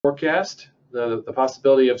forecast, the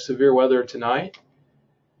possibility of severe weather tonight.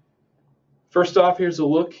 First off, here's a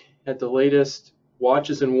look at the latest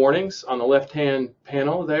watches and warnings. On the left-hand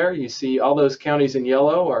panel there, you see all those counties in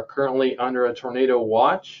yellow are currently under a tornado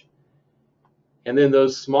watch. And then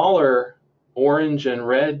those smaller orange and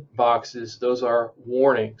red boxes, those are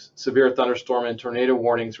warnings, severe thunderstorm and tornado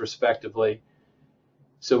warnings respectively.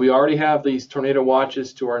 So we already have these tornado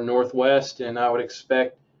watches to our northwest, and I would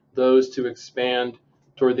expect those to expand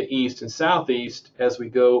toward the east and southeast as we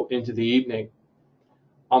go into the evening.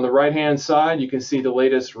 On the right-hand side, you can see the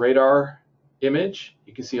latest radar image.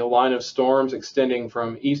 You can see a line of storms extending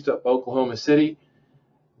from east of Oklahoma City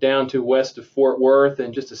down to west of Fort Worth,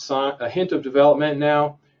 and just a hint of development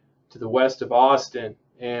now to the west of Austin.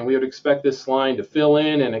 And we would expect this line to fill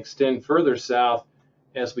in and extend further south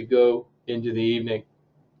as we go into the evening.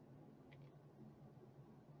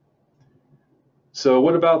 So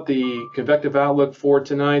what about the convective outlook for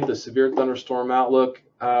tonight, the severe thunderstorm outlook?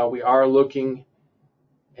 We are looking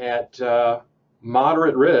at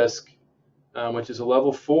moderate risk, which is a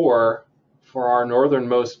level 4 for our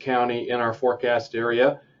northernmost county in our forecast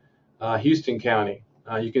area, Houston County.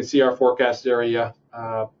 You can see our forecast area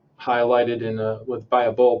highlighted by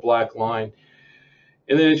a bold black line.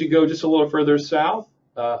 And then as you go just a little further south,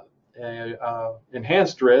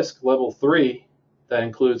 enhanced risk, level 3, that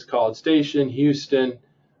includes College Station, Houston,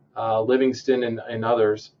 Livingston, and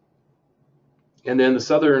others. And then the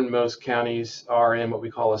southernmost counties are in what we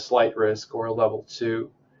call a slight risk, or a level 2.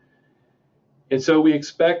 And so we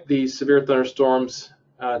expect these severe thunderstorms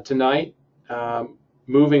tonight,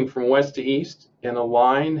 moving from west to east in a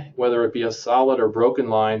line, whether it be a solid or broken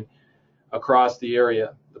line, across the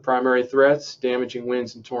area. The primary threats: damaging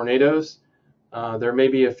winds and tornadoes. There may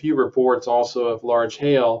be a few reports also of large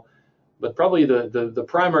hail, but probably the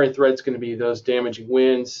primary threat is going to be those damaging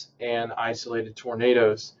winds and isolated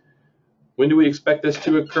tornadoes. When do we expect this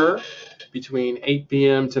to occur? Between 8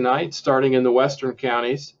 p.m. tonight, starting in the western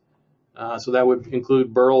counties. So that would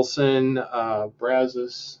include Burleson,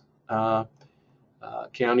 Brazos,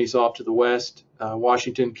 counties off to the west,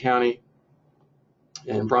 Washington County,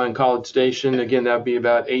 and Bryan College Station. Again, that would be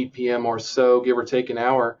about 8 p.m. or so, give or take an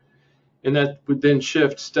hour. And that would then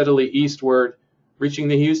shift steadily eastward, reaching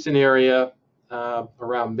the Houston area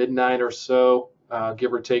around midnight or so,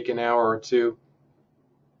 give or take an hour or two.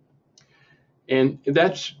 And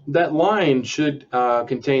that line should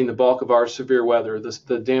contain the bulk of our severe weather,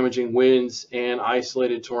 the damaging winds and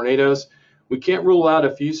isolated tornadoes. We can't rule out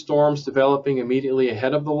a few storms developing immediately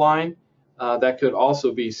ahead of the line. That could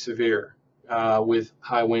also be severe with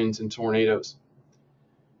high winds and tornadoes.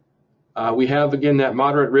 We have, again, that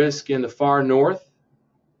moderate risk in the far north,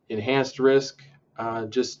 enhanced risk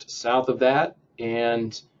just south of that,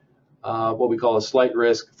 and what we call a slight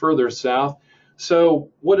risk further south. So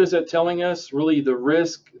what is that telling us? Really, the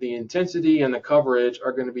risk, the intensity, and the coverage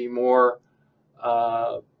are going to be more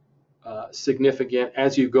significant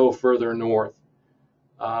as you go further north.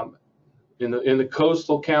 In the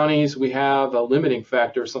coastal counties, we have a limiting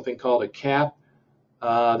factor, something called a cap,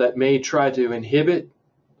 that may try to inhibit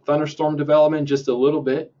thunderstorm development just a little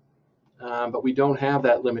bit, but we don't have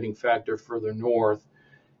that limiting factor further north.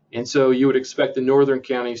 And so you would expect the northern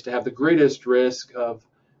counties to have the greatest risk of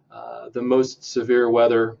the most severe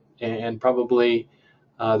weather and probably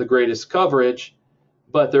the greatest coverage,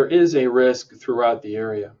 but there is a risk throughout the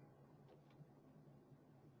area.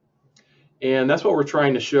 And that's what we're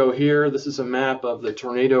trying to show here. This is a map of the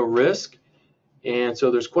tornado risk, and so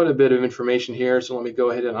there's quite a bit of information here, so let me go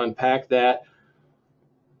ahead and unpack that.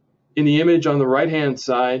 In the image on the right-hand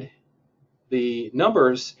side, the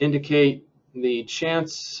numbers indicate the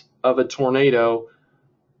chance of a tornado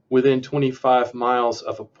within 25 miles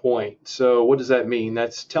of a point. So what does that mean?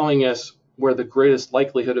 That's telling us where the greatest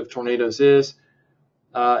likelihood of tornadoes is,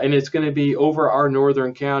 and it's going to be over our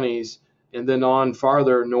northern counties and then on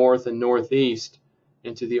farther north and northeast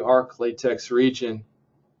into the Arc Latex region,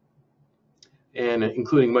 and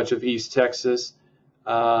including much of East Texas.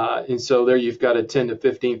 And so there you've got a 10 to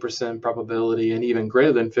 15% probability, and even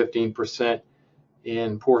greater than 15%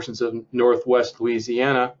 in portions of northwest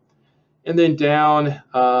Louisiana. And then down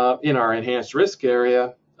in our enhanced risk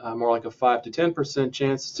area, more like a 5 to 10%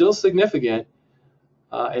 chance, still significant.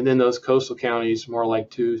 And then those coastal counties, more like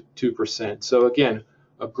 2%. So again,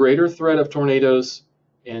 a greater threat of tornadoes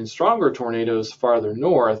and stronger tornadoes farther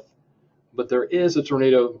north, but there is a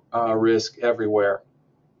tornado risk everywhere.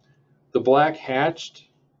 The black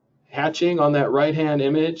hatching on that right-hand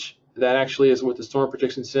image, that actually is with the Storm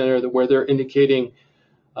Prediction Center, where they're indicating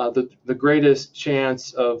the greatest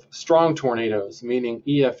chance of strong tornadoes, meaning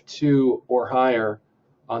EF2 or higher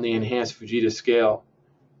on the enhanced Fujita scale.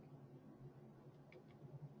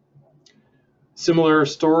 Similar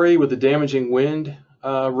story with the damaging wind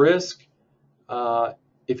risk.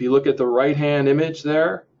 If you look at the right-hand image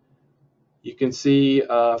there, you can see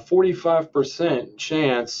a 45%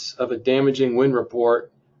 chance of a damaging wind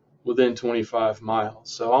report within 25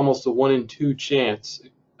 miles. So almost a 1 in 2 chance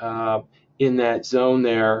in that zone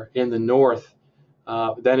there in the north.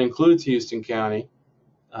 That includes Houston County,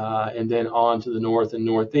 and then on to the north and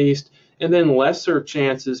northeast, and then lesser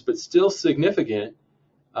chances, but still significant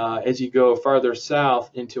as you go farther south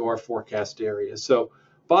into our forecast area. So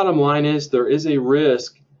bottom line is there is a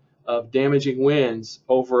risk of damaging winds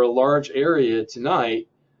over a large area tonight,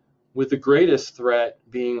 with the greatest threat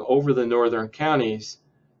being over the northern counties,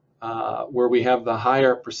 where we have the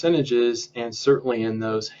higher percentages, and certainly in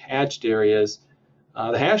those hatched areas.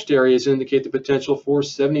 The hatched areas indicate the potential for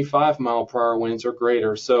 75-mile-per-hour winds or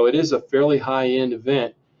greater, so it is a fairly high-end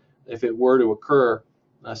event if it were to occur,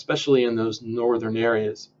 especially in those northern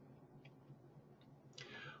areas.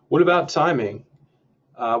 What about timing?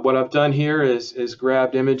 What I've done here is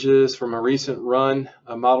grabbed images from a recent run,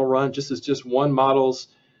 a model run. This is just one model's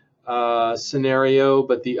scenario,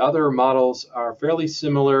 but the other models are fairly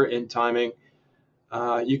similar in timing.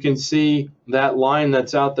 You can see that line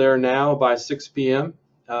that's out there now by 6 p.m.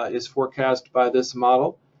 Is forecast by this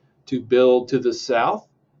model to build to the south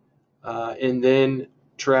and then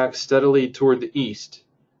track steadily toward the east.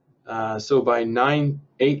 So by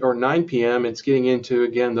 8 or 9 p.m. it's getting into,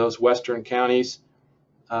 again, those western counties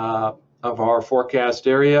of our forecast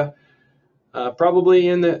area. Probably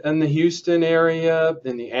in the Houston area,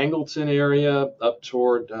 in the Angleton area, up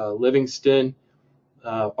toward Livingston,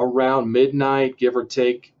 around midnight, give or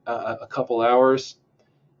take a couple hours.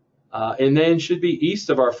 And then should be east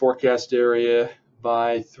of our forecast area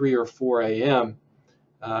by 3 or 4 a.m.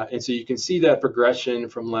 And so you can see that progression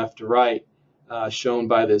from left to right shown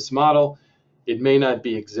by this model. It may not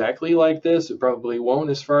be exactly like this. It probably won't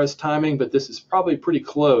as far as timing, but this is probably pretty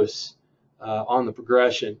close on the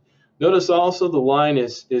progression. Notice also the line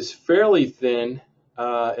is fairly thin,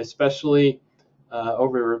 especially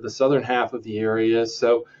over the southern half of the area.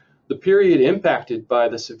 So the period impacted by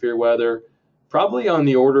the severe weather, probably on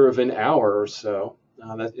the order of an hour or so,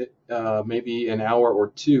 maybe an hour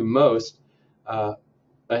or two most,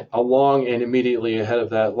 along and immediately ahead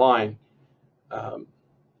of that line.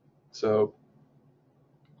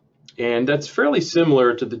 And that's fairly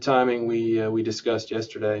similar to the timing we discussed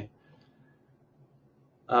yesterday.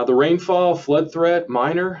 The rainfall flood threat,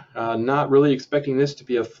 minor, not really expecting this to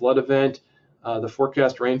be a flood event. The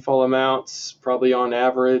forecast rainfall amounts probably on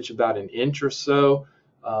average about an inch or so,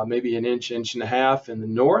 maybe an inch, inch and a half in the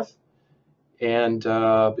north. And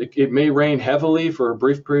it may rain heavily for a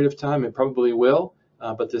brief period of time. It probably will,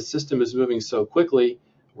 but the system is moving so quickly,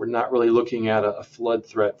 we're not really looking at a flood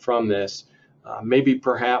threat from this. Maybe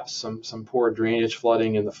perhaps some poor drainage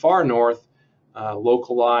flooding in the far north,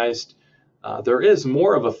 localized. There is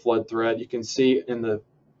more of a flood threat. You can see in the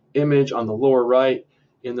image on the lower right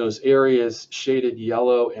in those areas shaded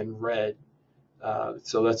yellow and red.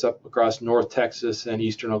 So that's up across North Texas and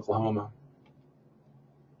eastern Oklahoma.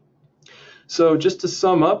 So just to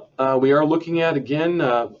sum up, we are looking at, again,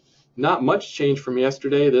 not much change from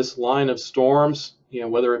yesterday. This line of storms,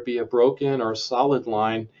 whether it be a broken or a solid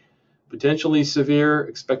line, potentially severe,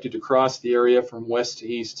 expected to cross the area from west to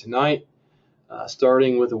east tonight,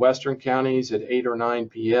 starting with the western counties at 8 or 9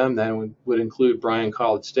 p.m. That would include Bryan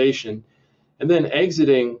College Station, and then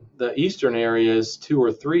exiting the eastern areas 2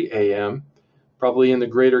 or 3 a.m., probably in the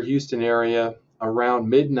greater Houston area around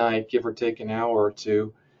midnight, give or take an hour or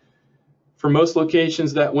two. For most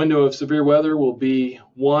locations, that window of severe weather will be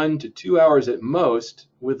 1 to 2 hours at most,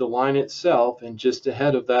 with the line itself and just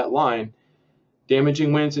ahead of that line.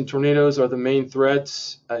 Damaging winds and tornadoes are the main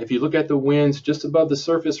threats. If you look at the winds just above the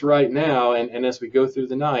surface right now, and as we go through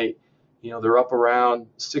the night, they're up around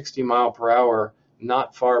 60 miles per hour,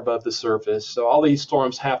 not far above the surface. So all these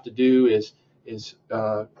storms have to do is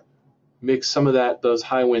mix some of those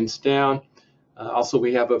high winds down. Also,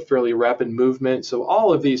 we have a fairly rapid movement. So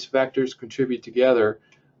all of these factors contribute together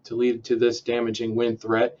to lead to this damaging wind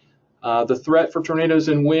threat. The threat for tornadoes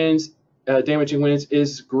and winds, damaging winds,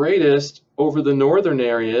 is greatest over the northern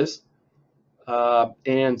areas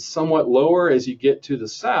and somewhat lower as you get to the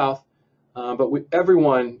south. But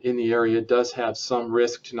everyone in the area does have some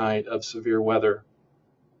risk tonight of severe weather.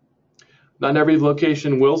 Not every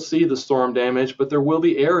location will see the storm damage, but there will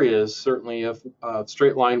be areas certainly of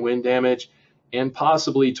straight line wind damage and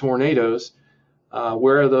possibly tornadoes.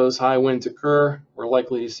 Where those high winds occur, we're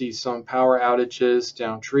likely to see some power outages,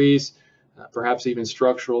 down trees, perhaps even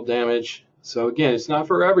structural damage. So again, it's not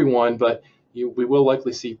for everyone, but we will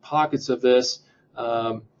likely see pockets of this.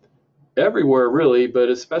 everywhere really, but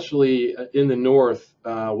especially in the north,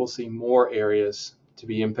 we'll see more areas to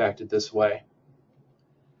be impacted this way.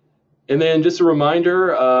 And then just a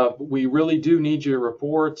reminder, we really do need your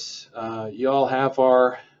reports. You all have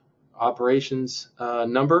our operations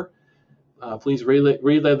number. Please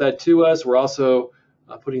relay that to us. We're also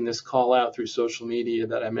putting this call out through social media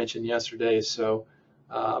that I mentioned yesterday. So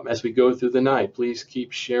as we go through the night, please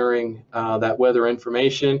keep sharing that weather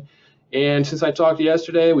information. And since I talked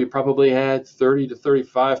yesterday, we probably had 30 to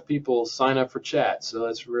 35 people sign up for chat. So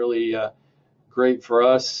that's really great for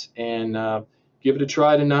us. And give it a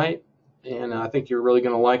try tonight. And I think you're really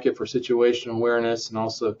going to like it for situational awareness and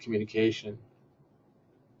also communication.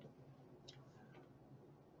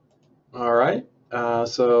 All right.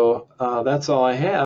 So that's all I have.